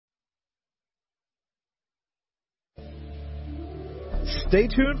Stay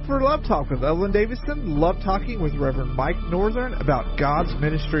tuned for Love Talk with Evelyn Davison, Love Talking with Reverend Mike Northern about God's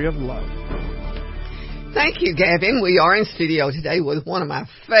ministry of love. Thank you, Gavin. We are in studio today with one of my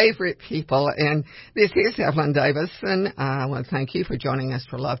favorite people, and this is Evelyn Davison. I want to thank you for joining us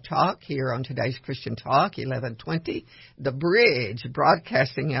for Love Talk here on today's Christian Talk, 1120, The Bridge,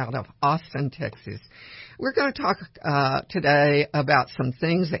 broadcasting out of Austin, Texas. We're going to talk today about some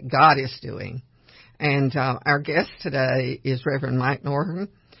things that God is doing, and our guest today is Reverend Mike Northern.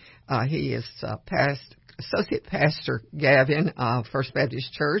 He is Associate Pastor Gavin of First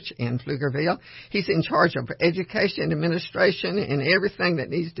Baptist Church in Pflugerville. He's in charge of education and administration and everything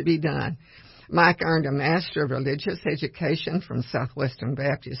that needs to be done. Mike earned a Master of Religious Education from Southwestern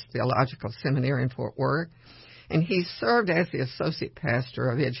Baptist Theological Seminary in Fort Worth, and he served as the Associate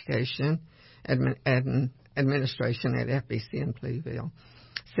Pastor of Education and Administration at FBC in Pflugerville.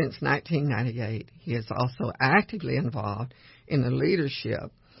 Since 1998, he is also actively involved in the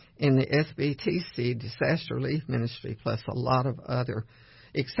leadership in the SBTC Disaster Relief Ministry, plus a lot of other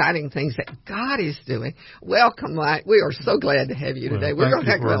exciting things that God is doing. Welcome, Mike. We are so glad to have you today. We're going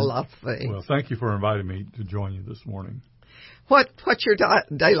to talk about a lot of things. Well, thank you for inviting me to join you this morning. What's your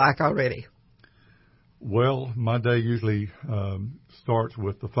day like already? Well, my day usually starts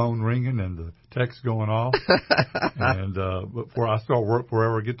with the phone ringing and the text going off, and before I start work,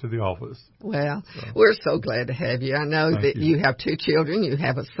 before I get to the office. Well, we're so glad to have you. I know that you have two children. You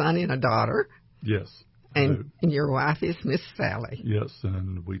have a son and a daughter. Yes. And your wife is Miss Sally. Yes,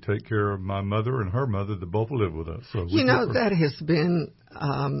 and we take care of my mother and her mother that both live with us. So that has been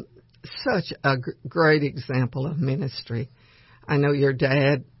such a great example of ministry. I know your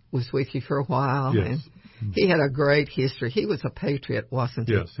dad was with you for a while. Yes. And he had a great history. He was a patriot, wasn't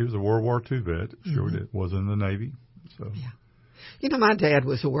he? Yes, he was a World War II vet. Sure did. Was in the Navy. So. Yeah. You know, my dad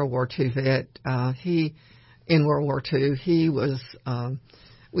was a World War II vet. In World War II, he was,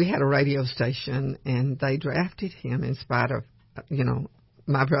 we had a radio station, and they drafted him in spite of,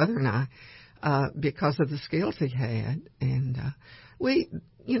 my brother and I, because of the skills he had. And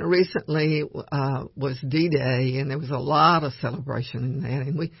recently was D-Day, and there was a lot of celebration in that.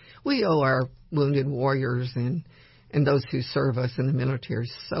 And we owe our wounded warriors and those who serve us in the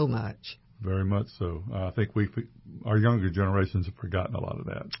military so much. Very much so. I think our younger generations have forgotten a lot of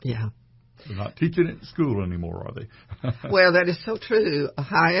that. Yeah. They're not teaching it in school anymore, are they? Well, that is so true.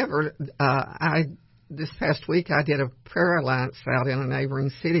 However, this past week I did a prayer alliance out in a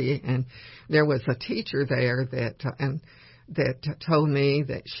neighboring city, and there was a teacher there that told me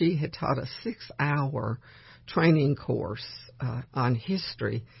that she had taught a 6-hour training course on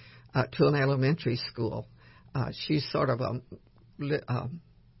history to an elementary school. She's sort of a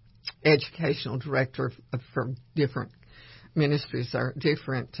educational director for different ministries or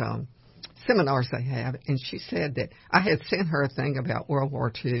different seminars they have. And she said that I had sent her a thing about World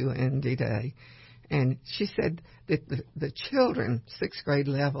War II and D-Day. And she said that the children, 6th grade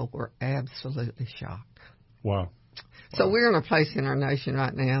level, were absolutely shocked. Wow. So we're in a place in our nation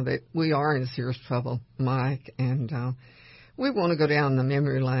right now that we are in serious trouble, Mike, and we want to go down the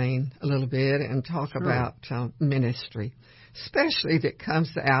memory lane a little bit and talk about ministry, especially that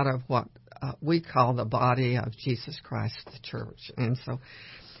comes out of what we call the body of Jesus Christ, the church. And so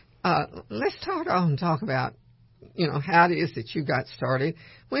let's talk about, how it is that you got started.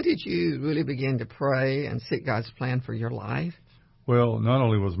 When did you really begin to pray and seek God's plan for your life? Well, not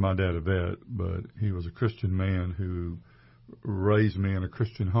only was my dad a vet, but he was a Christian man who raised me in a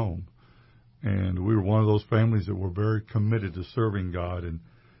Christian home. And we were one of those families that were very committed to serving God.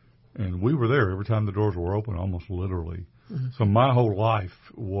 And we were there every time the doors were open, almost literally. Mm-hmm. So my whole life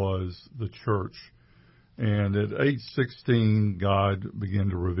was the church. And at age 16, God began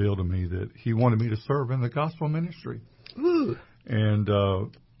to reveal to me that he wanted me to serve in the gospel ministry. Ooh. And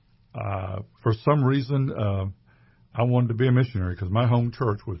for some reason, I wanted to be a missionary because my home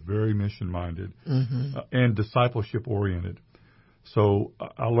church was very mission-minded and discipleship-oriented. So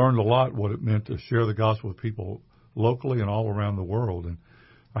I learned a lot what it meant to share the gospel with people locally and all around the world. And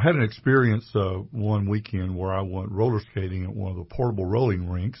I had an experience one weekend where I went roller skating at one of the portable rolling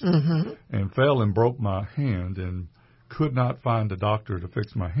rinks and fell and broke my hand and could not find a doctor to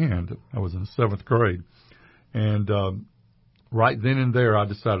fix my hand. I was in 7th grade. And right then and there, I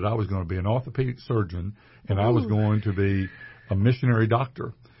decided I was going to be an orthopedic surgeon and I was going to be a missionary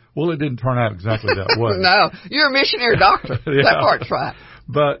doctor. Well, it didn't turn out exactly that way. No, you're a missionary doctor. Yeah. That part's right.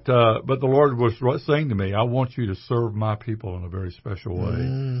 But the Lord was saying to me, I want you to serve my people in a very special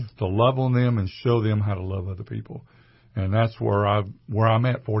way, to love on them and show them how to love other people. And that's where I'm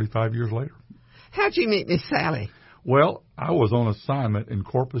at 45 years later. How'd you meet Miss Sally? Well, I was on assignment in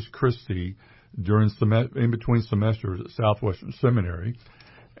Corpus Christi in between semesters at Southwestern Seminary,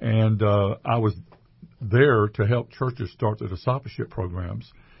 and I was there to help churches start their discipleship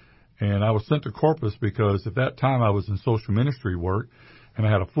programs. And I was sent to Corpus because at that time I was in social ministry work, and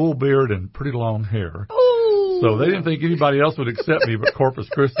I had a full beard and pretty long hair. Ooh. So they didn't think anybody else would accept me but Corpus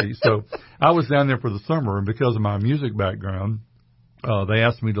Christi. So I was down there for the summer, and because of my music background, they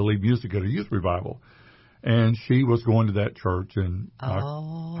asked me to lead music at a youth revival. And she was going to that church, and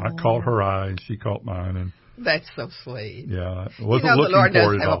I caught her eye, and she caught mine. And that's so sweet. Yeah. I wasn't the Lord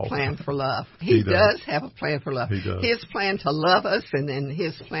does have a plan for love. He does have a plan for love. He does. His plan to love us, and then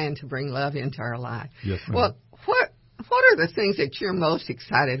His plan to bring love into our life. Yes, ma'am. Well, what are the things that you're most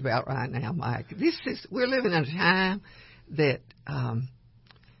excited about right now, Mike? We're living in a time that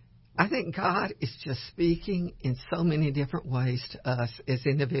I think God is just speaking in so many different ways to us as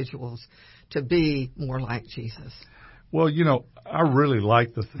individuals to be more like Jesus. Well, I really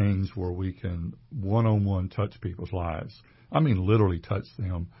like the things where we can one-on-one touch people's lives. I mean, literally touch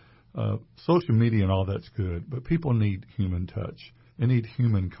them. Social media and all that's good, but people need human touch. They need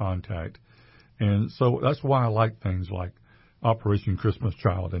human contact. And so that's why I like things like Operation Christmas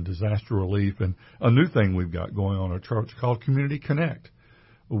Child and disaster relief, and a new thing we've got going on at our church called Community Connect.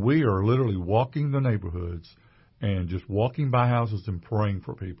 We are literally walking the neighborhoods and just walking by houses and praying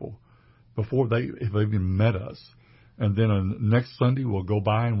for people if they've even met us. And then next Sunday we'll go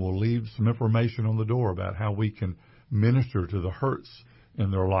by and we'll leave some information on the door about how we can minister to the hurts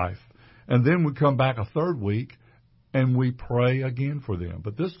in their life. And then we come back a third week and we pray again for them.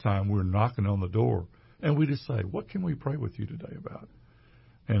 But this time we're knocking on the door and we just say, what can we pray with you today about?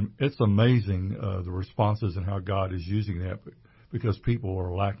 And it's amazing the responses and how God is using that because people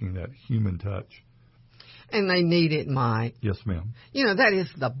are lacking that human touch. And they need it, Mike. Yes, ma'am. That is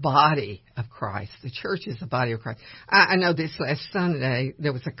the body of Christ. The church is the body of Christ. I know this last Sunday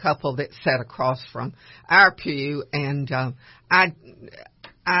there was a couple that sat across from our pew, and I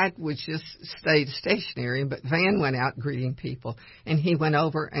would just stay stationary, but Van went out greeting people, and he went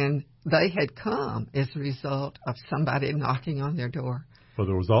over, and they had come as a result of somebody knocking on their door. Well,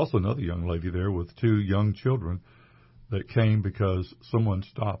 there was also another young lady there with 2 young children that came because someone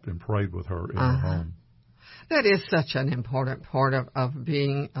stopped and prayed with her in her home. That is such an important part of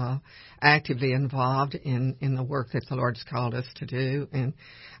being actively involved in the work that the Lord's called us to do. And,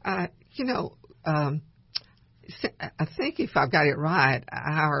 I think if I've got it right,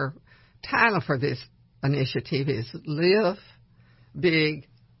 our title for this initiative is Live Big,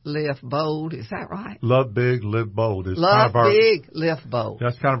 Live Bold. Is that right? Love Big, Live Bold. Love Big, Live Bold.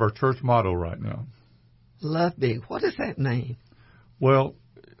 That's kind of our church motto right now. Love Big. What does that mean? Well,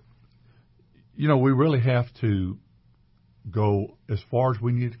 we really have to go as far as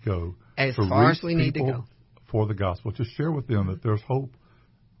we need to go. As far as we need to go. For the gospel, to share with them that there's hope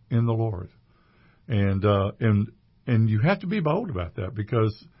in the Lord. And you have to be bold about that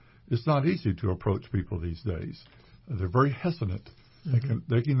because it's not easy to approach people these days. They're very hesitant. Mm-hmm.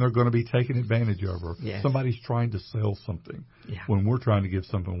 They're going to be taken advantage of, or somebody's trying to sell something when we're trying to give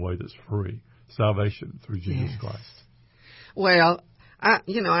something away that's free. Salvation through Jesus Christ. Well, I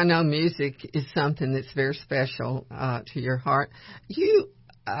know music is something that's very special to your heart. You,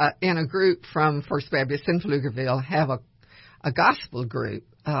 in a group from First Baptist in Pflugerville, have a gospel group.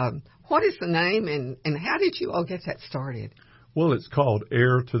 What is the name, and how did you all get that started? Well, it's called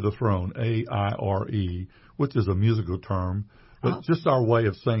Heir to the Throne, AIRE, which is a musical term, but just our way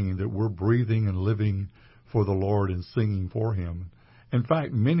of saying that we're breathing and living for the Lord and singing for Him. In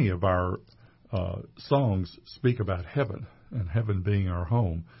fact, many of our songs speak about heaven and heaven being our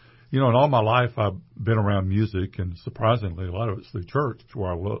home. In all my life I've been around music, and surprisingly a lot of it's through church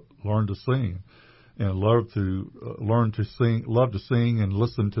where I learned to sing and love to sing and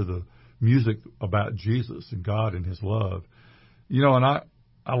listen to the music about Jesus and God and His love. And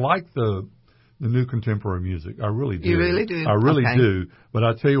I like the new contemporary music. I really do. You really do? I really do. But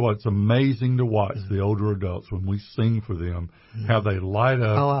I tell you what, it's amazing to watch the older adults when we sing for them, how they light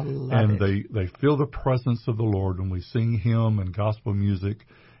up. Oh, I love it. They feel the presence of the Lord when we sing hymn and gospel music,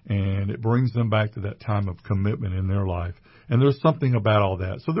 and it brings them back to that time of commitment in their life. And there's something about all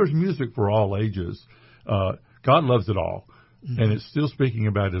that. So there's music for all ages. God loves it all, and it's still speaking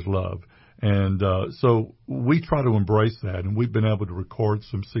about His love. And so we try to embrace that, and we've been able to record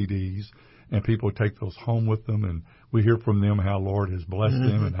some CDs, and people take those home with them, and we hear from them how Lord has blessed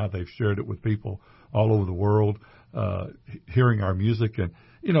them and how they've shared it with people all over the world, hearing our music. And,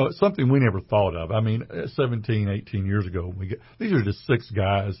 it's something we never thought of. I mean, 17, 18 years ago, these are just 6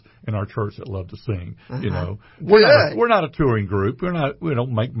 guys in our church that love to sing, We're not a touring group. We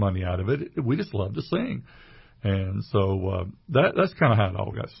don't make money out of it. We just love to sing. And so that's kind of how it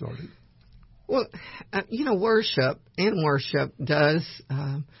all got started. Well, worship does,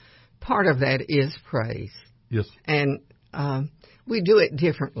 part of that is praise. Yes. And we do it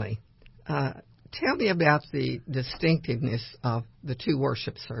differently. Tell me about the distinctiveness of the two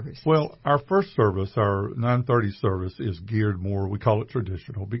worship services. Well, our first service, our 9:30 service, is geared more, we call it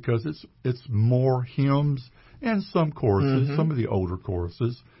traditional, because it's more hymns and some choruses, some of the older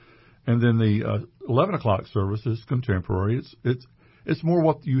choruses. And then the 11 o'clock service is contemporary. It's more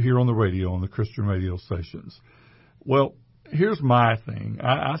what you hear on the radio, on the Christian radio stations. Well, here's my thing.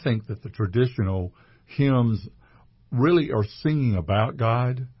 I think that the traditional hymns really are singing about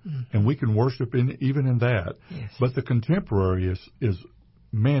God, and we can worship even in that. Yes. But the contemporary is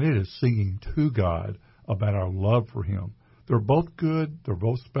it is singing to God about our love for Him. They're both good. They're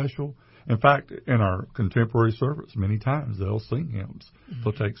both special. In fact, in our contemporary service, many times they'll sing hymns.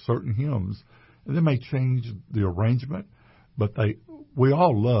 They'll take certain hymns, and they may change the arrangement, but we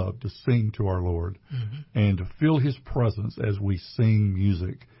all love to sing to our Lord and to feel His presence as we sing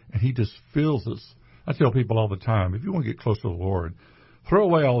music, and He just fills us. I tell people all the time, if you want to get close to the Lord, throw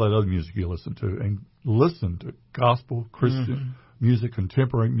away all that other music you listen to and listen to gospel, Christian music,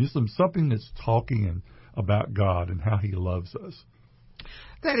 contemporary music, something that's talking about God and how He loves us.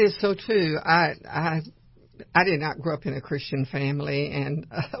 That is so true. I did not grow up in a Christian family, and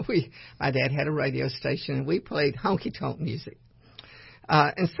my dad had a radio station, and we played honky-tonk music.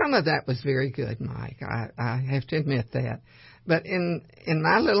 And some of that was very good, Mike. I have to admit that. But in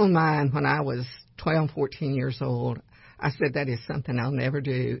my little mind, when I was 12, 14 years old, I said that is something I'll never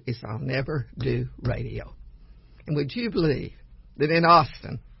do, I'll never do radio. And would you believe that in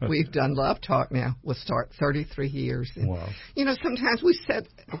Austin, we've done Love Talk now, we'll start 33 years. And, wow. Sometimes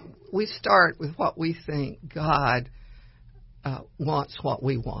we start with what we think God wants what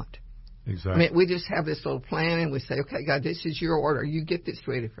we want. Exactly. I mean, we just have this little plan, and we say, okay, God, this is your order. You get this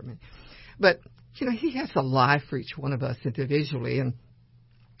ready for me. But, He has a life for each one of us individually, and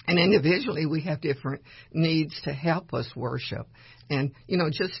individually we have different needs to help us worship. And,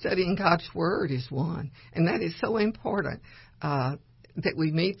 just studying God's Word is one. And that is so important, that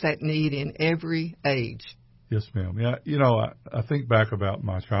we meet that need in every age. Yes, ma'am. Yeah, I think back about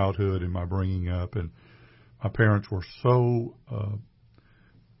my childhood and my bringing up, and my parents were so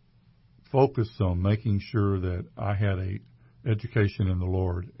focused on making sure that I had a education in the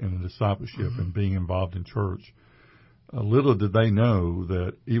Lord and a discipleship and being involved in church. Little did they know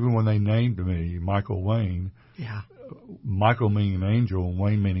that even when they named me Michael Wayne, Michael meaning angel and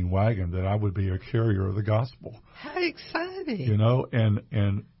Wayne meaning wagon, that I would be a carrier of the gospel. How exciting!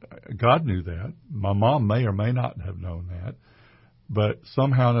 And God knew that. My mom may or may not have known that, but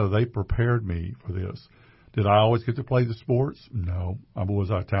somehow they prepared me for this. Did I always get to play the sports? No. Was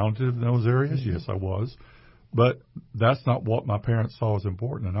I talented in those areas? Yes, I was. But that's not what my parents saw as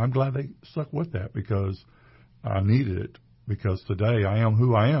important, and I'm glad they stuck with that because I needed it, because today I am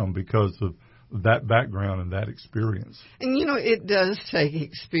who I am because of that background and that experience. And, it does take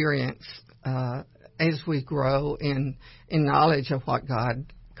experience as we grow in knowledge of what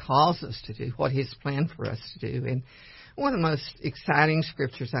God calls us to do, what His plan for us to do. And one of the most exciting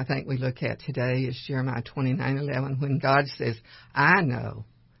scriptures I think we look at today is Jeremiah 29:11, when God says, I know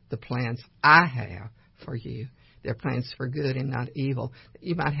the plans I have for you. They're plans for good and not evil.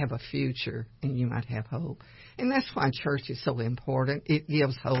 You might have a future and you might have hope. And that's why church is so important. It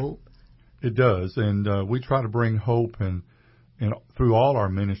gives hope. It does. And we try to bring hope and through all our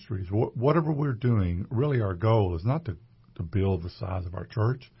ministries. Whatever we're doing, really our goal is not to build the size of our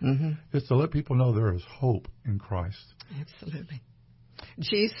church. It's to let people know there is hope in Christ. Absolutely.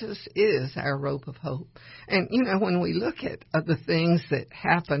 Jesus is our rope of hope. And, when we look at the things that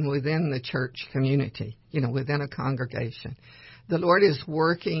happen within the church community, within a congregation, the Lord is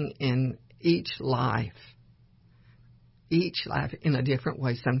working in each life in a different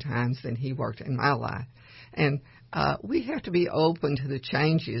way sometimes than He worked in my life. And we have to be open to the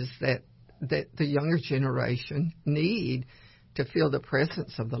changes that the younger generation need to feel the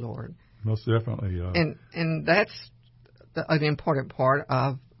presence of the Lord. Most definitely. And that's an important part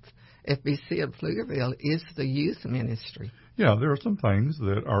of FBC of Pflugerville is the youth ministry. Yeah, there are some things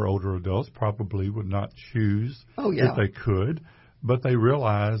that our older adults probably would not choose if they could, but they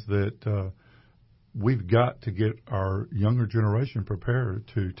realize that we've got to get our younger generation prepared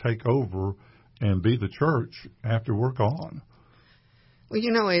to take over and be the church after we're gone. Well,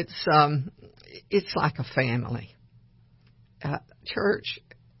 it's like a family. Church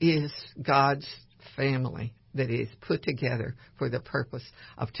is God's family that is put together for the purpose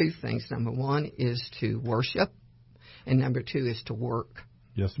of two things. Number one is to worship, and number two is to work.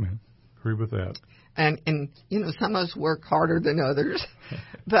 Yes, ma'am. Agree with that. And some of us work harder than others,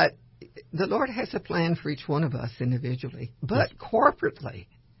 but the Lord has a plan for each one of us individually. But corporately,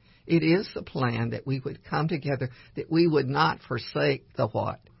 it is the plan that we would come together, that we would not forsake the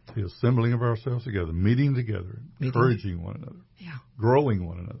what? The assembling of ourselves together, meeting together, encouraging one another, growing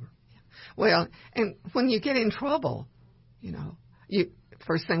one another. Well, and when you get in trouble,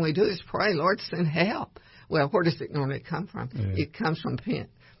 first thing we do is pray, Lord, send help. Well, where does it normally come from? Yeah. It comes from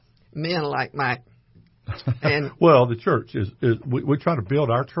men like Mike. And well, the church is we try to build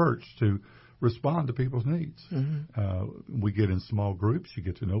our church to respond to people's needs. Mm-hmm. We get in small groups. You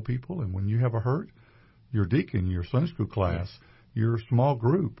get to know people, and when you have a hurt, your deacon, your Sunday school class, your small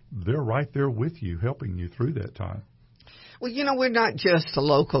group, they're right there with you, helping you through that time. Well, we're not just a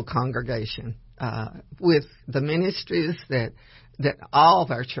local congregation. With the ministries that all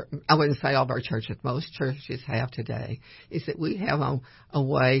of our I wouldn't say all of our churches, most churches have today, is that we have a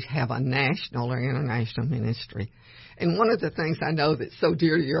way to have a national or international ministry. And one of the things I know that's so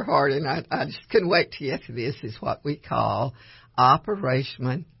dear to your heart, and I just couldn't wait to get to this, is what we call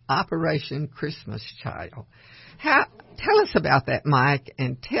Operation Christmas Child. Tell us about that, Mike,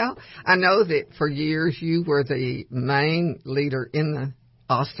 and I know that for years you were the main leader in the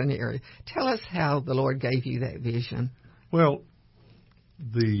Austin area. Tell us how the Lord gave you that vision. Well,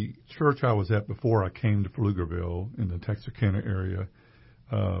 the church I was at before I came to Pflugerville in the Texarkana area,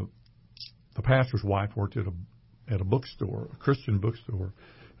 the pastor's wife worked at a bookstore, a Christian bookstore,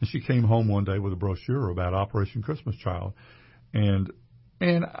 and she came home one day with a brochure about Operation Christmas Child, and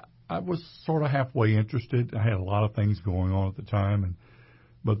I was sort of halfway interested. I had a lot of things going on at the time,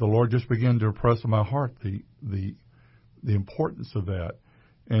 but the Lord just began to impress on my heart the importance of that.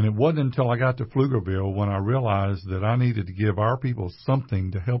 And it wasn't until I got to Pflugerville when I realized that I needed to give our people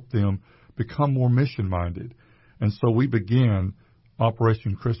something to help them become more mission-minded. And so we began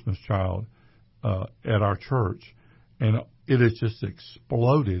Operation Christmas Child at our church, and it has just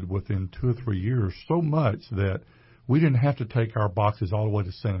exploded within 2 or 3 years so much that we didn't have to take our boxes all the way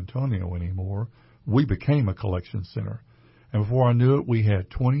to San Antonio anymore. We became a collection center. And before I knew it, we had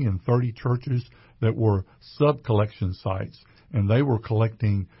 20 and 30 churches that were sub-collection sites, and they were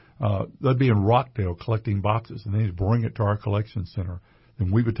collecting, they'd be in Rockdale collecting boxes, and they'd bring it to our collection center.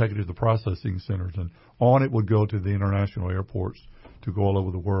 Then we would take it to the processing centers, and on it would go to the international airports to go all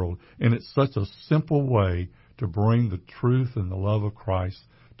over the world. And it's such a simple way to bring the truth and the love of Christ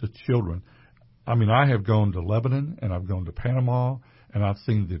to children. I mean, I have gone to Lebanon, and I've gone to Panama, and I've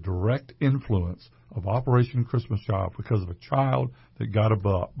seen the direct influence of Operation Christmas Child because of a child that got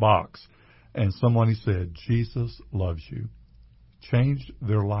a box, and somebody said, Jesus loves you. Changed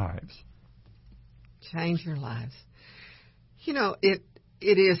their lives. Change your lives. It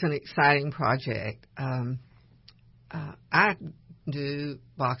is an exciting project. I do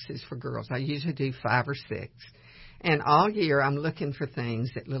boxes for girls. I usually do 5 or 6. And all year I'm looking for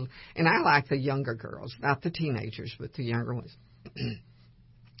things and I like the younger girls, not the teenagers, but the younger ones.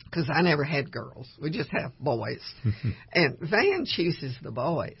 Because I never had girls. We just have boys. And Van chooses the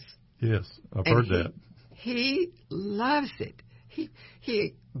boys. Yes, I've heard that. He loves it.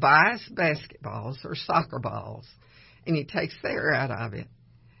 He buys basketballs or soccer balls, and he takes the air out of it,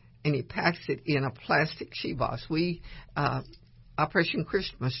 and he packs it in a plastic shoebox. Operation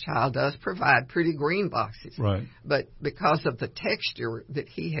Christmas Child does provide pretty green boxes, right? But because of the texture that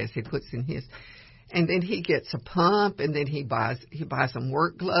he has, he puts in his. And then he gets a pump, and then he buys some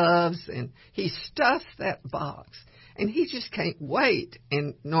work gloves, and he stuffs that box. And he just can't wait.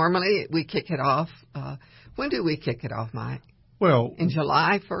 And normally we kick it off. When do we kick it off, Mike? Well, in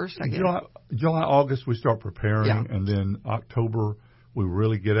July 1st, I guess. July, August we start preparing, and then October we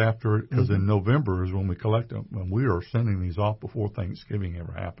really get after it, because in November is when we collect them. And we are sending these off before Thanksgiving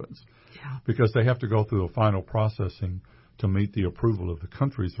ever happens, because they have to go through a final processing to meet the approval of the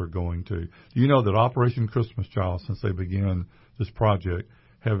countries they're going to. You know that Operation Christmas Child, since they began this project,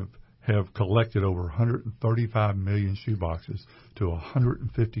 have collected over 135 million shoeboxes to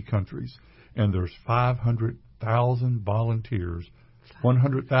 150 countries, and there's 500,000 volunteers,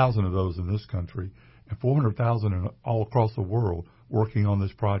 100,000 of those in this country, and 400,000 all across the world working on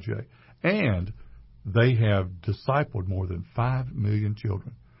this project. And they have discipled more than 5 million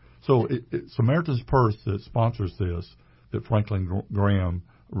children. So Samaritan's Purse that sponsors this, that Franklin Graham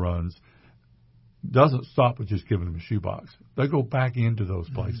runs, doesn't stop with just giving them a shoebox. They go back into those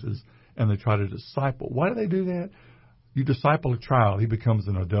places and they try to disciple. Why do they do that? You disciple a child, he becomes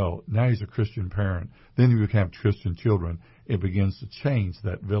an adult. Now he's a Christian parent. Then you become Christian children. It begins to change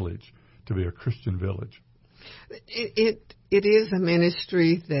that village to be a Christian village. It is a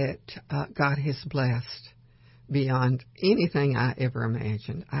ministry that God has blessed, beyond anything I ever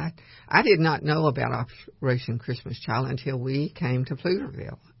imagined. I did not know about Operation Christmas Child until we came to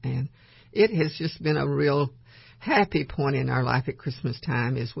Pflugerville, and it has just been a real happy point in our life at Christmas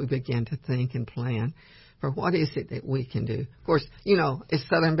time as we begin to think and plan for what is it that we can do. Of course, you know, as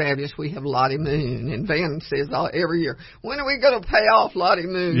Southern Baptists, we have Lottie Moon, and Van says every year, when are we going to pay off Lottie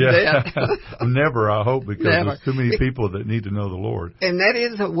Moon debt? Never, I hope, because Never. there's too many people that need to know the Lord. And that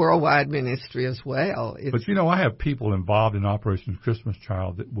is a worldwide ministry as well. But, you know, I have people involved in Operation Christmas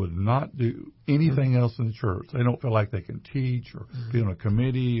Child that would not do anything else in the church. They don't feel like they can teach or be on a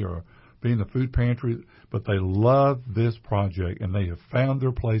committee or be in the food pantry, but they love this project, and they have found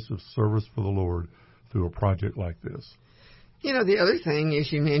their place of service for the Lord through a project like this. You know, the other thing,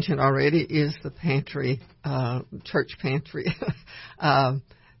 as you mentioned already, is the pantry, church pantry,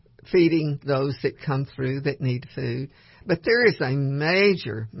 feeding those that come through that need food. But there is a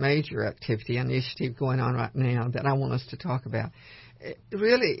major, major activity, initiative going on right now that I want us to talk about. It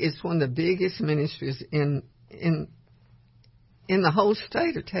really is one of the biggest ministries in the whole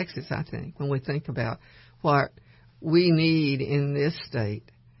state of Texas, I think, when we think about what we need in this state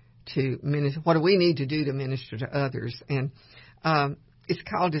to minister, what do we need to do to minister to others. And it's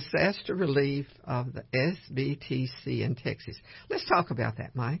called Disaster Relief of the SBTC in Texas. Let's talk about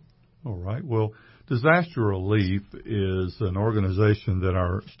that, Mike. All right. Well, Disaster Relief is an organization that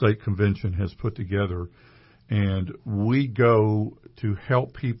our state convention has put together, and we go to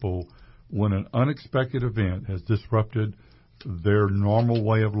help people when an unexpected event has disrupted their normal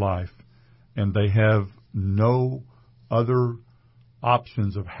way of life, and they have no other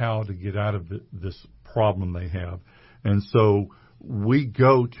options of how to get out of this problem they have. And so we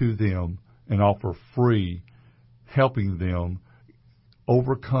go to them and offer free helping them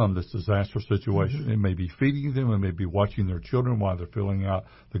overcome this disaster situation. Mm-hmm. It may be feeding them, it may be watching their children while they're filling out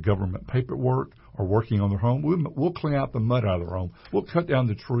the government paperwork or working on their home. We'll clean out the mud out of their home. We'll cut down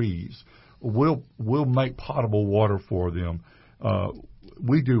the trees. We'll make potable water for them.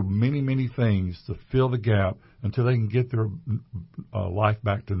 We do many, many things to fill the gap until they can get their life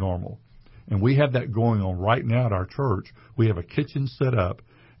back to normal. And we have that going on right now at our church. We have a kitchen set up,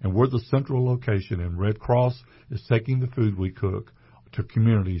 and we're the central location, and Red Cross is taking the food we cook to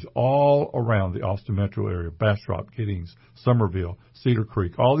communities all around the Austin metro area, Bastrop, Giddings, Somerville, Cedar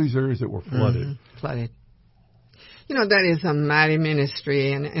Creek, all these areas that were flooded. Mm-hmm. Flooded. You know, that is a mighty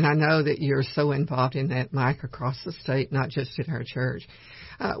ministry, and I know that you're so involved in that, Mike, across the state, not just at our church.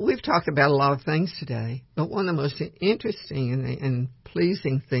 We've talked about a lot of things today, but one of the most interesting and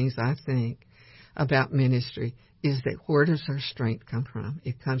pleasing things, I think, about ministry is that where does our strength come from?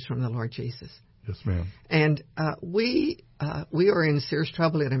 It comes from the Lord Jesus. Yes, ma'am. And we are in serious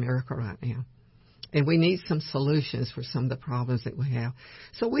trouble in America right now. And we need some solutions for some of the problems that we have.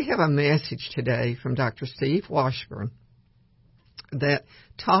 So we have a message today from Dr. Steve Washburn that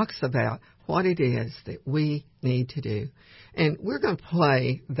talks about what it is that we need to do. And we're going to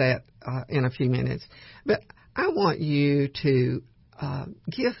play that in a few minutes. But I want you to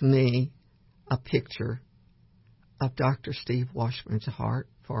give me a picture of Dr. Steve Washburn's heart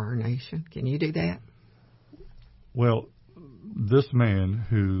for our nation. Can you do that? Well, this man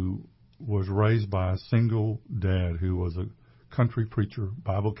who was raised by a single dad who was a country preacher,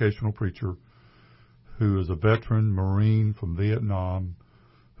 bivocational preacher, who is a veteran Marine from Vietnam,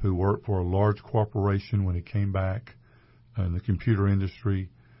 who worked for a large corporation when he came back in the computer industry,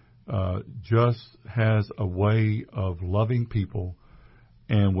 just has a way of loving people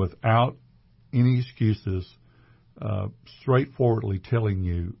and without any excuses, straightforwardly telling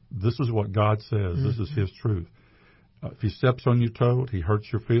you, this is what God says, this is His truth. If He steps on your toe, He hurts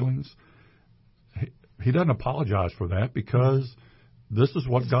your feelings. He doesn't apologize for that because this is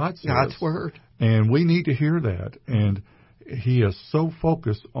what God says. God's Word. And we need to hear that. And he is so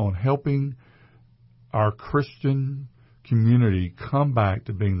focused on helping our Christian community come back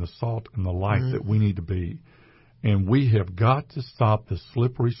to being the salt and the light that we need to be. And we have got to stop the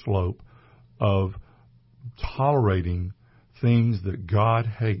slippery slope of tolerating things that God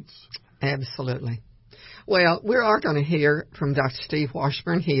hates. Absolutely. Well, we are going to hear from Dr. Steve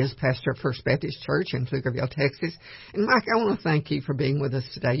Washburn. He is pastor of First Baptist Church in Pflugerville, Texas. And, Mike, I want to thank you for being with us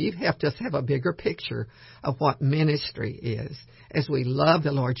today. You've helped us have a bigger picture of what ministry is as we love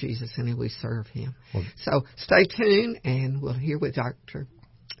the Lord Jesus and we serve Him. Well, so stay tuned, and we'll hear with Dr.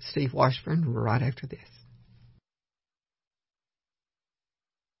 Steve Washburn right after this.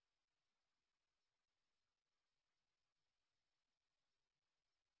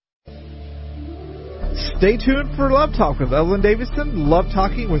 Stay tuned for Love Talk with Evelyn Davison, Love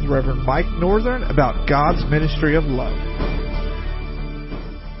Talking with Reverend Mike Northern about God's ministry of love.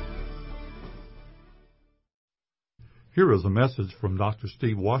 Here is a message from Dr.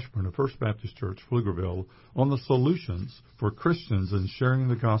 Steve Washburn of First Baptist Church, Pflugerville, on the solutions for Christians in sharing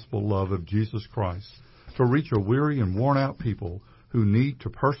the gospel love of Jesus Christ to reach a weary and worn-out people who need to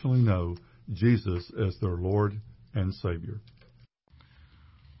personally know Jesus as their Lord and Savior.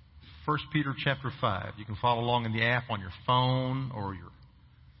 1 Peter chapter 5. You can follow along in the app on your phone or your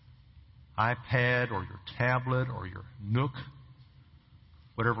iPad or your tablet or your Nook,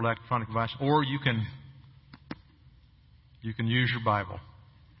 whatever electronic device, or you can use your Bible.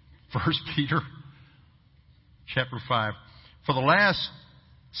 1 Peter chapter 5. For the last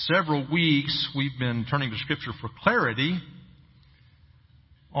several weeks, we've been turning to Scripture for clarity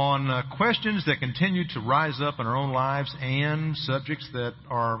on questions that continue to rise up in our own lives and subjects that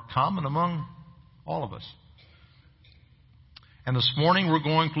are common among all of us. And this morning we're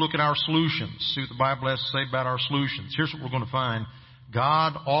going to look at our solutions, see what the Bible has to say about our solutions. Here's what we're going to find.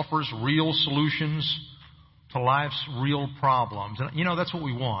 God offers real solutions to life's real problems. And, you know, that's what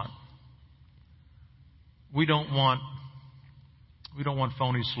we want. We don't want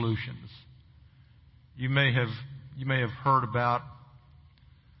phony solutions. You may have heard about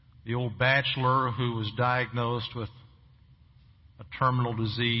the old bachelor who was diagnosed with a terminal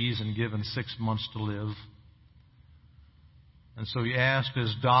disease and given 6 months to live. And so he asked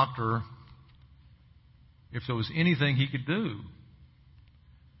his doctor if there was anything he could do.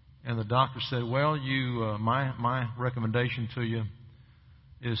 And the doctor said, well, my recommendation to you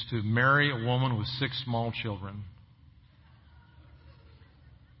is to marry a woman with 6 small children,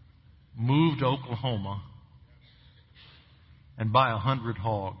 move to Oklahoma, and buy 100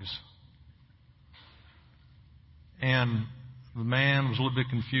 hogs. And the man was a little bit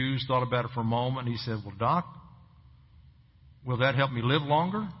confused, thought about it for a moment, and he said, well, Doc, will that help me live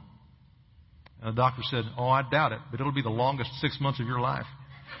longer? And the doctor said, oh, I doubt it, but it'll be the longest 6 months of your life.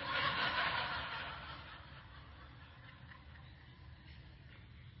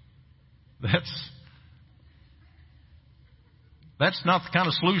 That's not the kind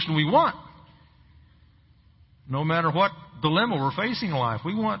of solution we want. No matter what dilemma we're facing in life,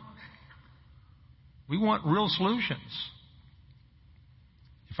 we want real solutions.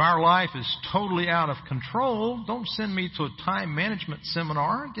 If our life is totally out of control, don't send me to a time management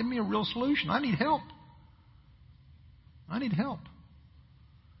seminar. Give me a real solution. I need help.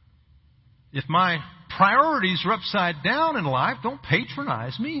 If my priorities are upside down in life, don't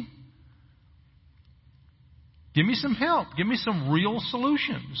patronize me. Give me some help. Give me some real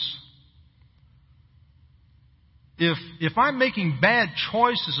solutions. If I'm making bad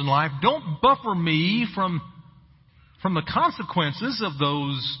choices in life, don't buffer me from the consequences of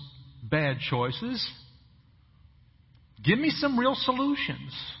those bad choices. Give me some real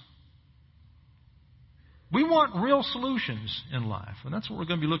solutions. We want real solutions in life, and that's what we're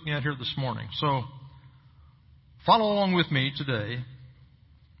going to be looking at here this morning. So, follow along with me today.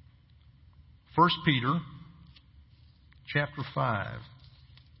 1 Peter chapter 5.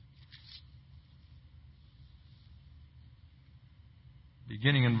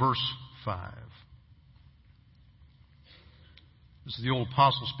 Beginning in verse 5. This is the old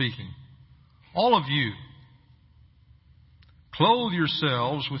apostle speaking. All of you, clothe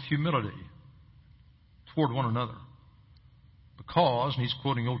yourselves with humility toward one another. Because, and he's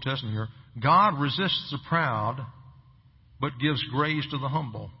quoting Old Testament here, God resists the proud, but gives grace to the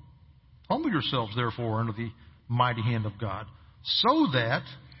humble. Humble yourselves, therefore, under the mighty hand of God, so that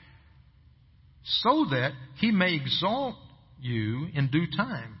he may exalt you in due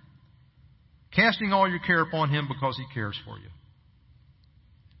time, casting all your care upon him because he cares for you.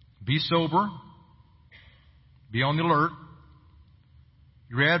 Be sober. Be on the alert.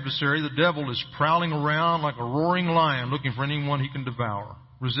 Your adversary, the devil, is prowling around like a roaring lion looking for anyone he can devour.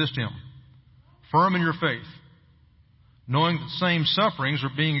 Resist him. Firm in your faith, knowing that the same sufferings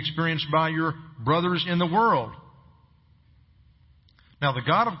are being experienced by your brothers in the world. Now the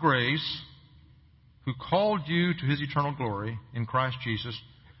God of grace, who called you to his eternal glory in Christ Jesus,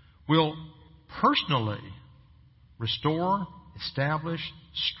 will personally restore, establish,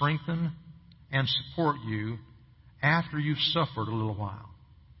 strengthen, and support you after you've suffered a little while.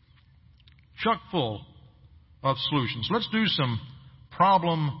 Chock full of solutions. Let's do some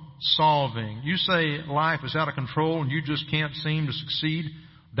problem solving. You say life is out of control and you just can't seem to succeed.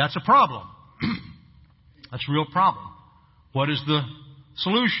 That's a problem. That's a real problem. What is the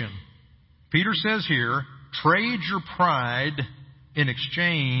solution? Peter says here, trade your pride in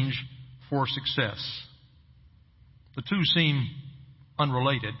exchange for success. The two seem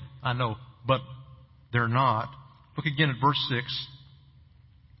unrelated, I know, but they're not. Look again at verse 6.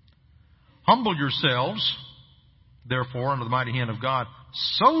 Humble yourselves, therefore, under the mighty hand of God,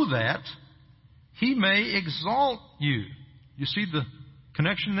 so that He may exalt you. You see the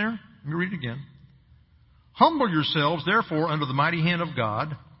connection there? Let me read it again. Humble yourselves, therefore, under the mighty hand of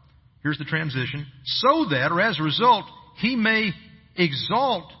God. Here's the transition. So that, or as a result, He may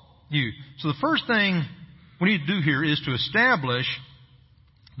exalt you. So the first thing we need to do here is to establish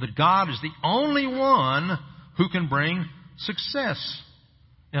that God is the only one who can bring success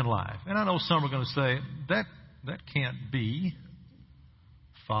in life. And I know some are going to say, that can't be.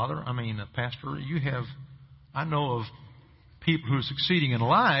 Father, Pastor, I know of people who are succeeding in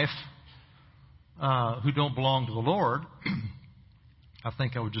life who don't belong to the Lord. I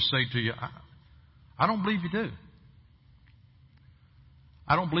think I would just say to you, I don't believe you do.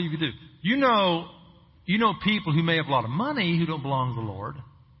 I don't believe you do. You know people who may have a lot of money who don't belong to the Lord.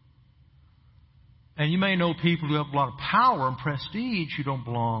 And you may know people who have a lot of power and prestige who don't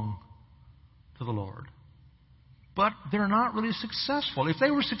belong to the Lord. But they're not really successful. If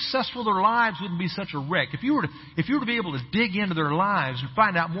they were successful, their lives wouldn't be such a wreck. If you were to be able to dig into their lives and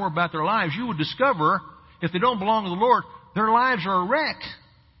find out more about their lives, you would discover, if they don't belong to the Lord, their lives are a wreck.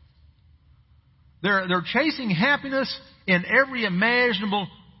 They're chasing happiness in every imaginable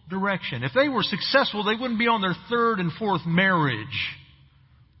direction. If they were successful, they wouldn't be on their third and fourth marriage.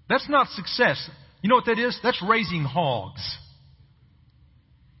 That's not success. You know what that is? That's raising hogs.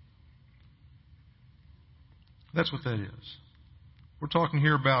 That's what that is. We're talking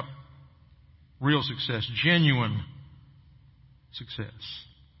here about real success, genuine success.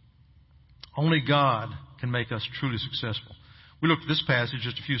 Only God can make us truly successful. We looked at this passage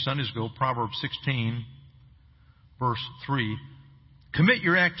just a few Sundays ago, Proverbs 16, verse 3. Commit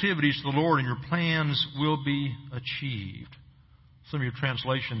your activities to the Lord and your plans will be achieved. Some of your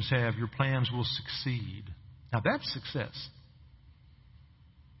translations have, your plans will succeed. Now that's success.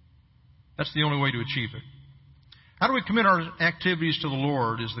 That's the only way to achieve it. How do we commit our activities to the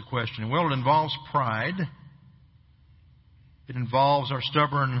Lord is the question. Well, it involves pride. It involves our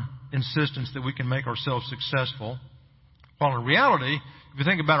stubborn insistence that we can make ourselves successful. While in reality, if you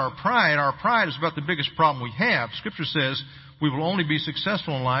think about our pride is about the biggest problem we have. Scripture says we will only be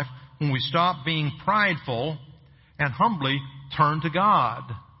successful in life when we stop being prideful and humbly turn to God.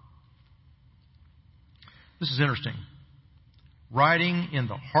 This is interesting. Writing in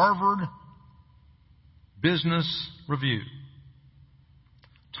the Harvard Business Review,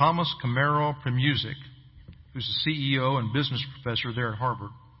 Thomas Camaro Premuzic, who's the CEO and business professor there at Harvard,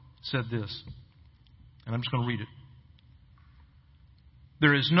 said this, and I'm just going to read it.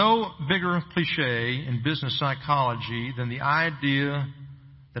 There is no bigger cliche in business psychology than the idea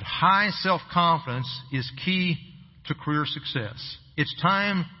that high self-confidence is key to career success. It's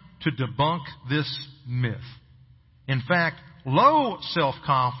time to debunk this myth. In fact, low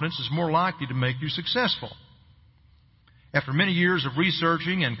self-confidence is more likely to make you successful. After many years of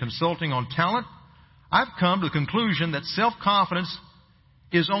researching and consulting on talent, I've come to the conclusion that self-confidence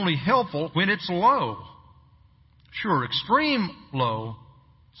is only helpful when it's low. Sure, extreme low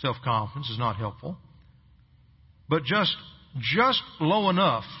self-confidence is not helpful, but just low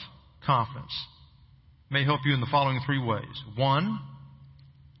enough confidence may help you in the following three ways. 1,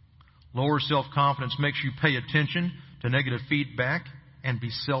 lower self-confidence makes you pay attention to negative feedback and be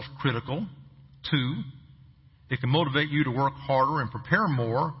self-critical. 2, it can motivate you to work harder and prepare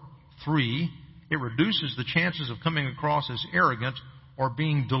more. 3, it reduces the chances of coming across as arrogant or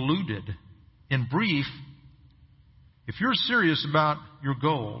being deluded. In brief, if you're serious about your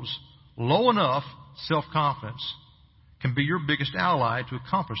goals, low enough self-confidence can be your biggest ally to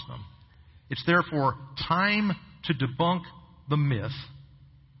accomplish them. It's therefore time to debunk the myth.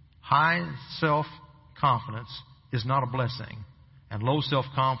 High self-confidence is not a blessing, and low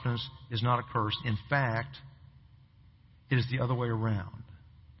self-confidence is not a curse. In fact, it is the other way around.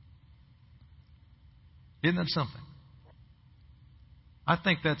 Isn't that something? I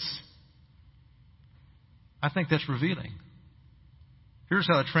think that's revealing. Here's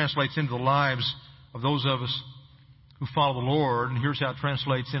how it translates into the lives of those of us who follow the Lord, and here's how it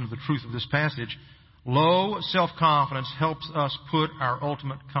translates into the truth of this passage. Low self-confidence helps us put our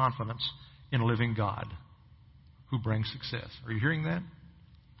ultimate confidence in a living God who brings success. Are you hearing that?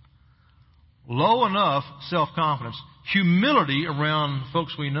 Low enough self-confidence, humility around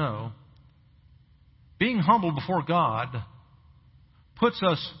folks we know, being humble before God puts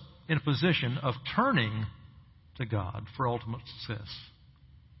us in a position of turning to God for ultimate success.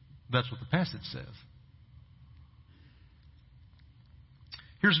 That's what the passage says.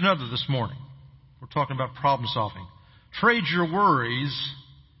 Here's another this morning. We're talking about problem solving. Trade your worries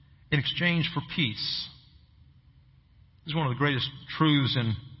in exchange for peace. This is one of the greatest truths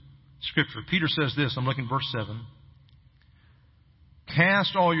in Scripture. Peter says this, I'm looking at verse 7.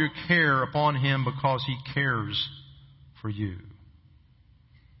 Cast all your care upon Him because He cares for you.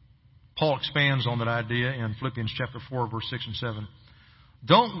 Paul expands on that idea in Philippians chapter 4, verse 6 and 7.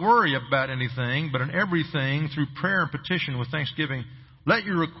 Don't worry about anything, but in everything, through prayer and petition with thanksgiving, let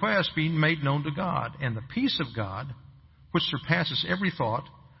your requests be made known to God. And the peace of God, which surpasses every thought,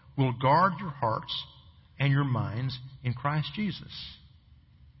 will guard your hearts and your minds in Christ Jesus.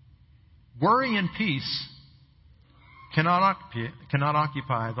 Worry and peace cannot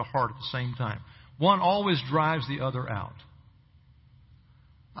occupy the heart at the same time. One always drives the other out.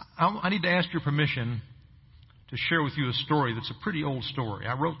 I need to ask your permission to share with you a story that's a pretty old story.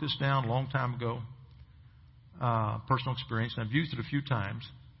 I wrote this down a long time ago, personal experience, and I've used it a few times.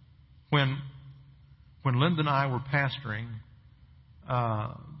 When Linda and I were pastoring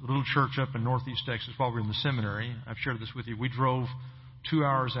a little church up in northeast Texas while we were in the seminary, I've shared this with you, we drove 2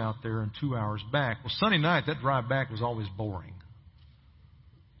 hours out there and 2 hours back. Well, Sunday night, that drive back was always boring.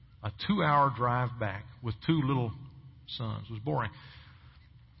 A 2-hour drive back with 2 little sons was boring.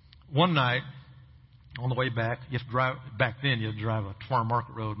 One night, on the way back, you have to drive, back then you had to drive a Farm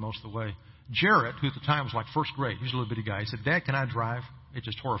Market Road most of the way. Jarrett, who at the time was like first grade, he's a little bitty guy, he said, Dad, can I drive? It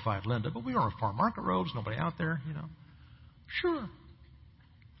just horrified Linda. But we were on Farm Market Road, there's nobody out there, you know. Sure.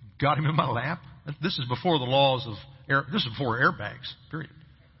 Got him in my lap. This is before the laws of this is before airbags, period.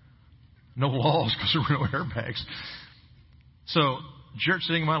 No laws because there were no airbags. So Jarrett's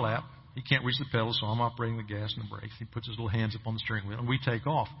sitting in my lap. He can't reach the pedal, so I'm operating the gas and the brakes. He puts his little hands up on the steering wheel, and we take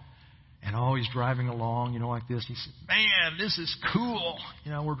off. And he's driving along, like this. He said, man, this is cool.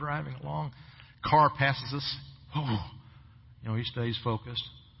 We're driving along. Car passes us. Oh, he stays focused.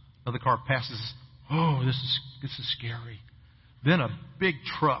 Another car passes us. Oh, this is scary. Then a big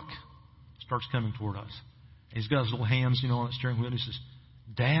truck starts coming toward us. And he's got his little hands, on the steering wheel. And he says,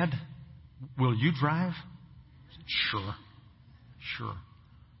 Dad, will you drive? I said, sure,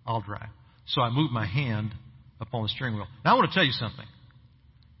 I'll drive. So I moved my hand up on the steering wheel. Now I want to tell you something.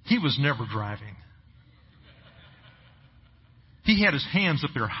 He was never driving. He had his hands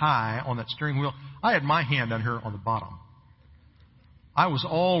up there high on that steering wheel. I had my hand down here on the bottom. I was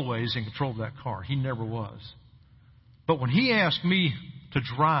always in control of that car. He never was. But when he asked me to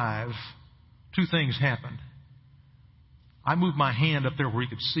drive, 2 things happened. I moved my hand up there where he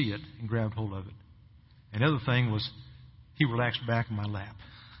could see it and grabbed hold of it. And the other thing was he relaxed back in my lap.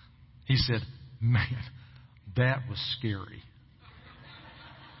 He said, man, that was scary.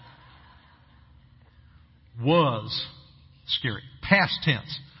 Was scary. Past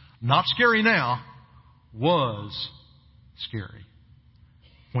tense. Not scary now. Was scary.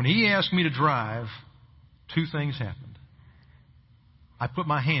 When he asked me to drive, 2 things happened. I put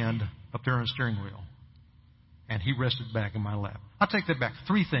my hand up there on the steering wheel, and he rested back in my lap. I'll take that back.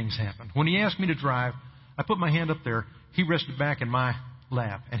 3 things happened. When he asked me to drive, I put my hand up there, he rested back in my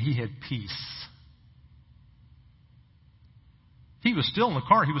lap, and he had peace. He was still in the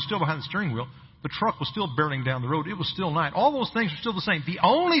car. He was still behind the steering wheel. The truck was still barreling down the road. It was still night. All those things were still the same. The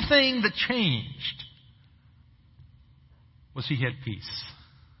only thing that changed was he had peace.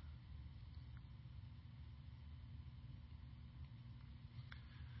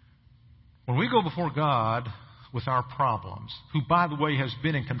 When we go before God with our problems, who, by the way, has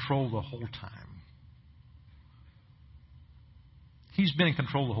been in control the whole time. He's been in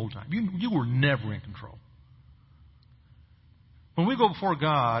control the whole time. You were never in control. When we go before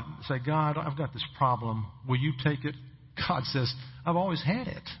God and say, God, I've got this problem. Will you take it? God says, I've always had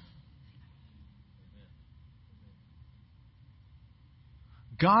it.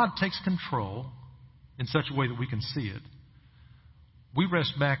 God takes control in such a way that we can see it. We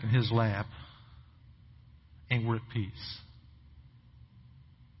rest back in His lap and we're at peace.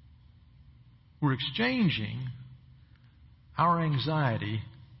 We're exchanging our anxiety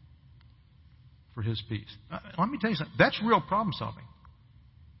for His peace. Let me tell you something. That's real problem solving.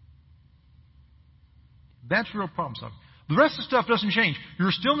 That's real problem solving. The rest of the stuff doesn't change.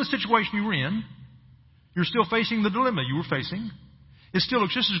 You're still in the situation you were in. You're still facing the dilemma you were facing. It still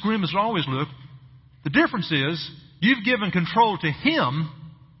looks just as grim as it always looked. The difference is you've given control to Him,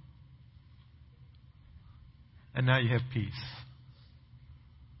 and now you have peace.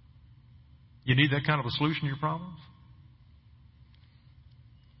 You need that kind of a solution to your problems?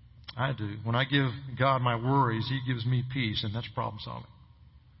 I do. When I give God my worries, He gives me peace, and that's problem solving.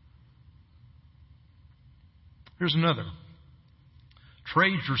 Here's another.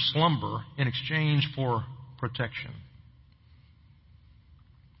 Trade your slumber in exchange for protection.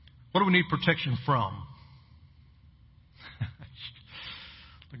 What do we need protection from?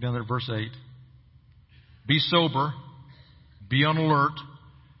 Look down there at verse 8. Be sober. Be on alert.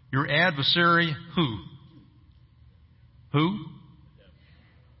 Your adversary, who? Who?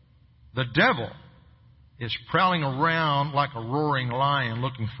 The devil is prowling around like a roaring lion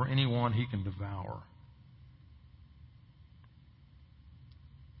looking for anyone he can devour.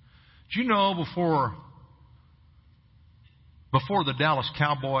 Did you know before the Dallas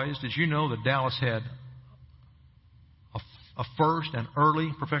Cowboys, did you know that Dallas had a first and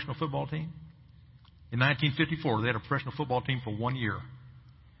early professional football team? In 1954, they had a professional football team for 1 year.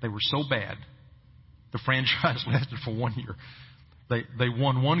 They were so bad, the franchise lasted for 1 year. They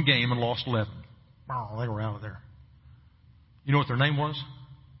won one game and lost 11. Oh, they were out of there. You know what their name was?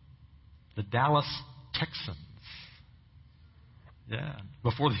 The Dallas Texans. Yeah.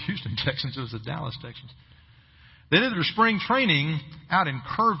 Before the Houston Texans, it was the Dallas Texans. They did their spring training out in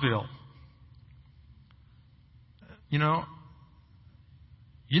Kerrville. You know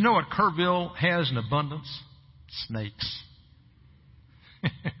what Kerrville has in abundance? Snakes.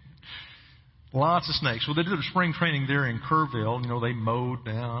 Lots of snakes. Well, they did their spring training there in Kerrville. You know, they mowed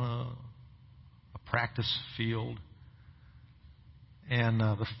down a practice field. And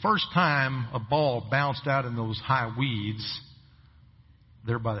the first time a ball bounced out in those high weeds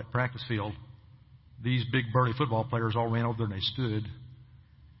there by that practice field, these big burly football players all ran over there and they stood.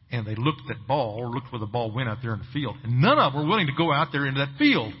 And they looked at that ball, or looked where the ball went out there in the field. And none of them were willing to go out there into that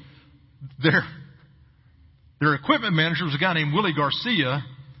field. Their equipment manager was a guy named Willie Garcia.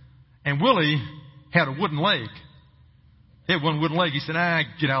 And Willie had a wooden leg. He had one wooden leg. He said,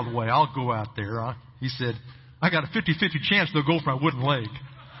 get out of the way. I'll go out there. He said, I got a 50-50 chance they'll go for my wooden leg.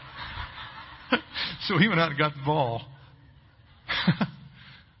 So he went out and got the ball.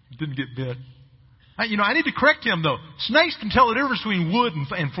 Didn't get bit. I need to correct him, though. Snakes can tell the difference between wood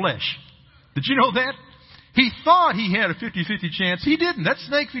and flesh. Did you know that? He thought he had a 50-50 chance. He didn't. That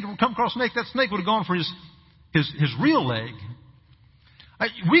snake, if he'd come across a snake, that snake would have gone for his real leg.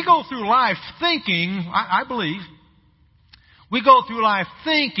 We go through life thinking, I believe, we go through life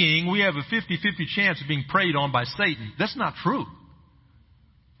thinking we have a 50-50 chance of being preyed on by Satan. That's not true.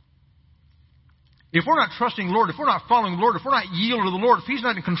 If we're not trusting the Lord, if we're not following the Lord, if we're not yielding to the Lord, if He's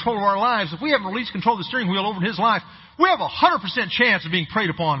not in control of our lives, if we haven't released control of the steering wheel over His life, we have a 100% chance of being preyed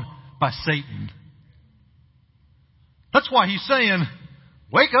upon by Satan. That's why He's saying,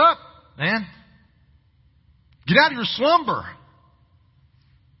 wake up, man. Get out of your slumber.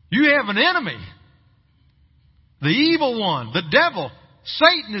 You have an enemy. The evil one, the devil.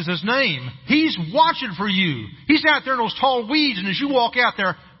 Satan is his name. He's watching for you. He's out there in those tall weeds, and as you walk out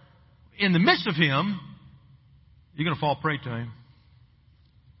there in the midst of him, you're going to fall prey to him.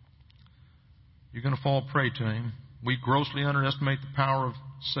 You're going to fall prey to him. We grossly underestimate the power of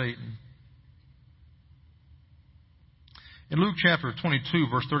Satan. In Luke chapter 22,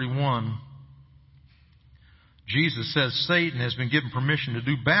 verse 31, Jesus says Satan has been given permission to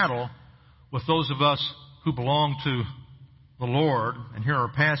do battle with those of us who belong to the Lord. And here in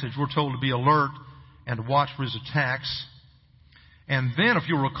our passage, we're told to be alert and to watch for his attacks. And then, if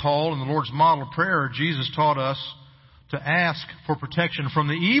you'll recall, in the Lord's model prayer, Jesus taught us to ask for protection from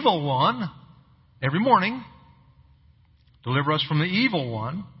the evil one every morning. Deliver us from the evil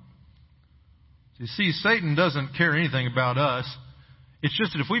one. You see, Satan doesn't care anything about us. It's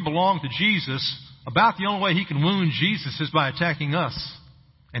just that if we belong to Jesus, about the only way he can wound Jesus is by attacking us.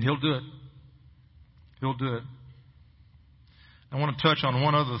 And he'll do it. He'll do it. I want to touch on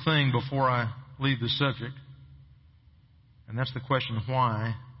one other thing before I leave the subject. And that's the question,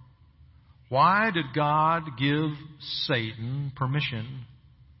 why? Why did God give Satan permission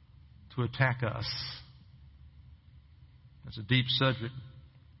to attack us? That's a deep subject.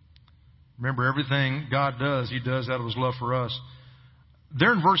 Remember, everything God does, He does out of His love for us.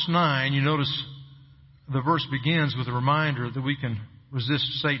 There in verse 9, you notice the verse begins with a reminder that we can resist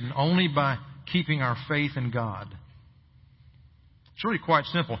Satan only by keeping our faith in God. It's really quite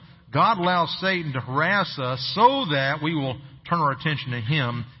simple. God allows Satan to harass us so that we will turn our attention to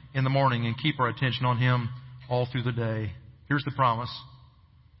Him in the morning and keep our attention on Him all through the day. Here's the promise.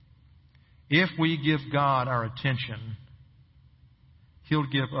 If we give God our attention, He'll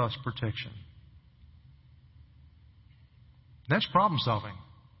give us protection. That's problem solving.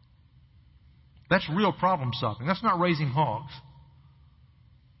 That's real problem solving. That's not raising hogs.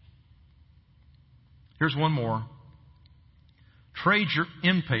 Here's one more. Trade your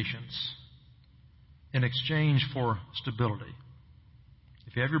impatience in exchange for stability.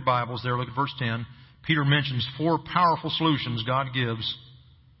 If you have your Bibles there, look at verse 10. Peter mentions 4 powerful solutions God gives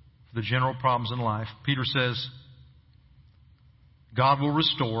for the general problems in life. Peter says, God will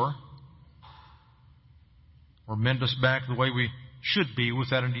restore or mend us back the way we should be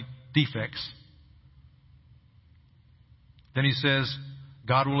without any defects. Then he says,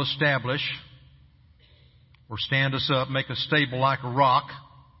 God will establish or stand us up, make us stable like a rock.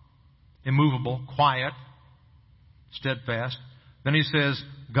 immovable, quiet, steadfast. Then he says,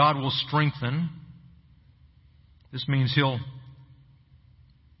 God will strengthen. This means He'll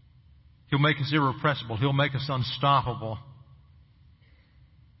make us irrepressible. He'll make us unstoppable.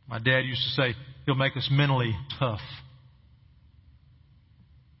 My dad used to say, He'll make us mentally tough.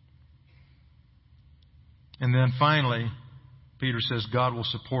 And then finally, Peter says, God will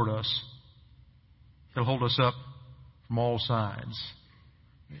support us. He'll hold us up from all sides.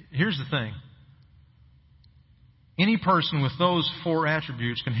 Here's the thing. Any person with those four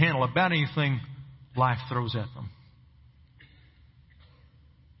attributes can handle about anything life throws at them.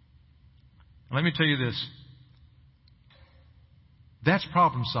 Let me tell you this. That's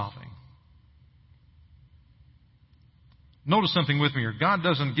problem solving. Notice something with me here. God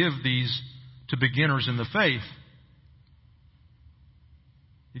doesn't give these to beginners in the faith.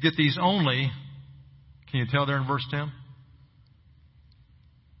 You get these only, can you tell there in verse 10?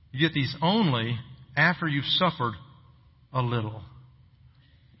 You get these only after you've suffered a little.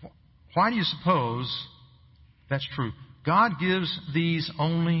 Why do you suppose that's true? God gives these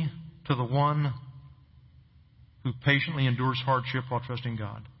only to the one who patiently endures hardship while trusting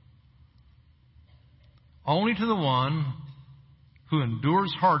God. Only to the one who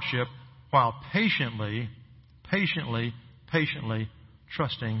endures hardship while patiently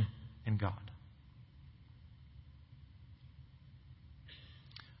trusting in God.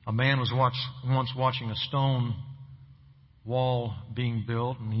 A man was once watching a stone wall being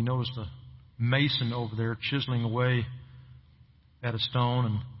built, and he noticed a mason over there chiseling away at a stone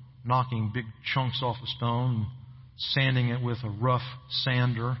and knocking big chunks off a stone and sanding it with a rough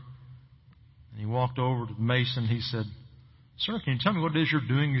sander. And he walked over to the mason. He said, "Sir, can you tell me what it is you're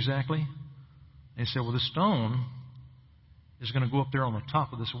doing exactly?" And he said, "Well, this stone is going to go up there on the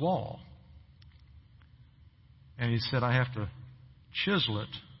top of this wall." And he said, "I have to chisel it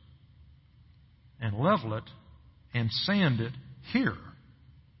and level it and sand it here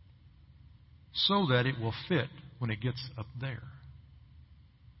so that it will fit when it gets up there."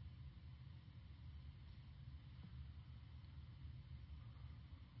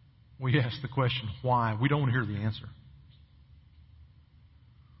 We ask the question, why? We don't want to hear the answer.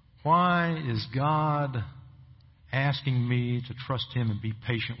 Why is God asking me to trust Him and be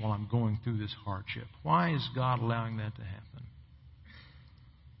patient while I'm going through this hardship? Why is God allowing that to happen?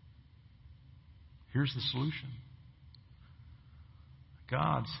 Here's the solution.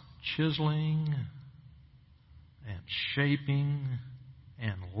 God's chiseling and shaping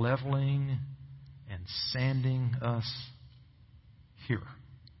and leveling and sanding us here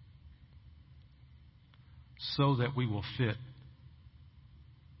so that we will fit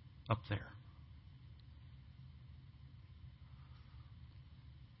up there.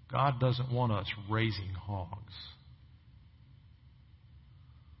 God doesn't want us raising hogs.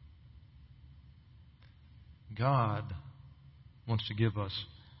 God wants to give us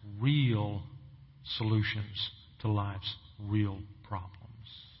real solutions to life's real problems.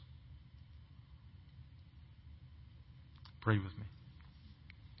 Pray with me.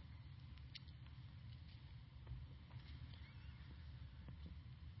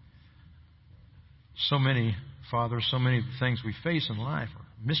 So many, Father, so many of the things we face in life are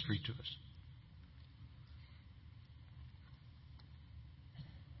mystery to us.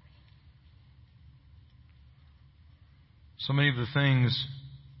 So many of the things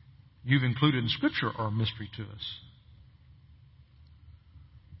You've included in Scripture are a mystery to us.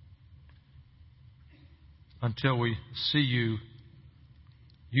 Until we see You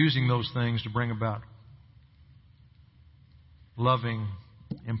using those things to bring about loving,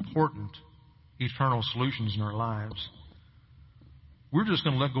 important, eternal solutions in our lives. We're just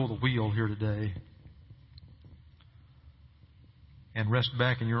going to let go of the wheel here today and rest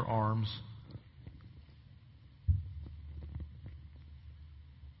back in Your arms.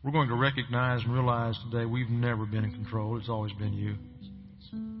 We're going to recognize and realize today we've never been in control. It's always been You.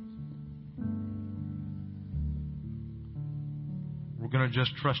 We're going to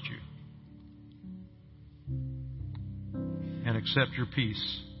just trust You and accept Your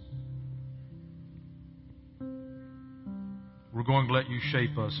peace. We're going to let You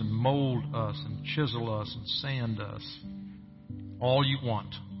shape us and mold us and chisel us and sand us all You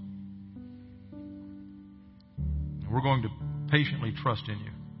want. And we're going to patiently trust in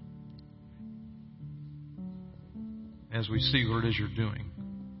You as we see what it is You're doing.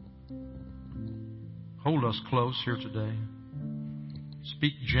 Hold us close here today.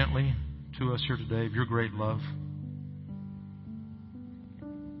 Speak gently to us here today of Your great love.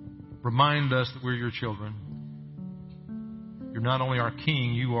 Remind us that we're Your children. You're not only our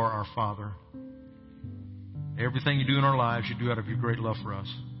King, You are our Father. Everything You do in our lives, You do out of Your great love for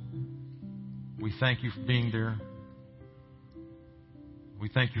us. We thank you for being there. We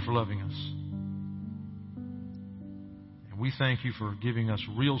thank you for loving us. And we thank you for giving us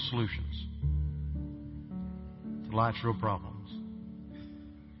real solutions to life's real problems.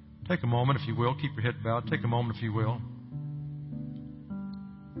 Take a moment, if you will. Keep your head bowed. Take a moment, if you will.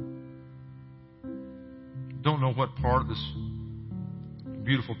 Don't know what part of this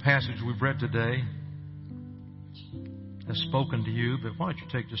beautiful passage we've read today has spoken to you, but why don't you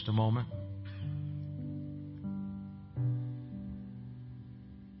take just a moment?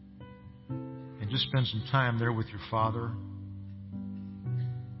 And just spend some time there with your Father.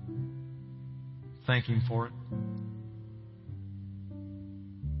 Thank Him for it.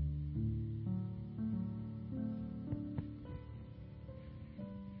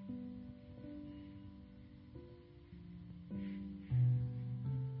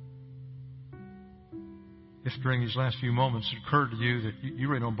 If during these last few moments it occurred to you that you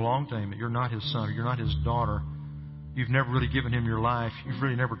really don't belong to Him, that you're not His son or you're not His daughter, you've never really given Him your life, you've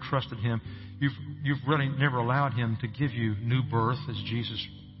really never trusted Him, you've really never allowed Him to give you new birth, as Jesus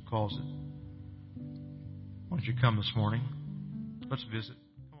calls it, why don't you come this morning? Let's visit.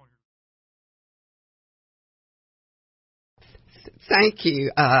 Thank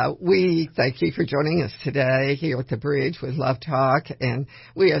you. We thank you for joining us today here at the Bridge with Love Talk, and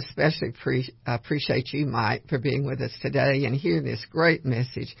we especially appreciate you, Mike, for being with us today and hearing this great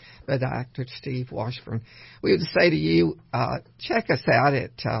message by Dr. Steve Washburn. We would say to you, check us out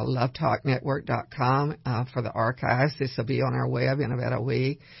at lovetalknetwork.com for the archives. This will be on our web in about a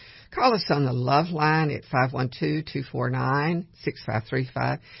week. Call us on the Love Line at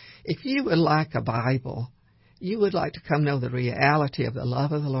 512-249-6535. If you would like a Bible, you would like to come know the reality of the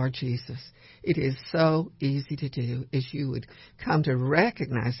love of the Lord Jesus, it is so easy to do as you would come to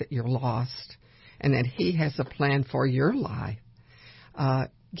recognize that you're lost and that He has a plan for your life.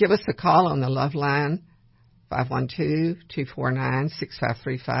 Give us a call on the Love Line,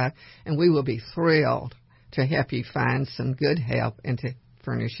 512-249-6535, and we will be thrilled to help you find some good help and to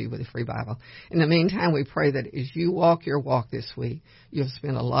furnish you with a free Bible. In the meantime, we pray that as you walk your walk this week, you'll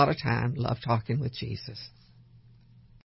spend a lot of time love talking with Jesus.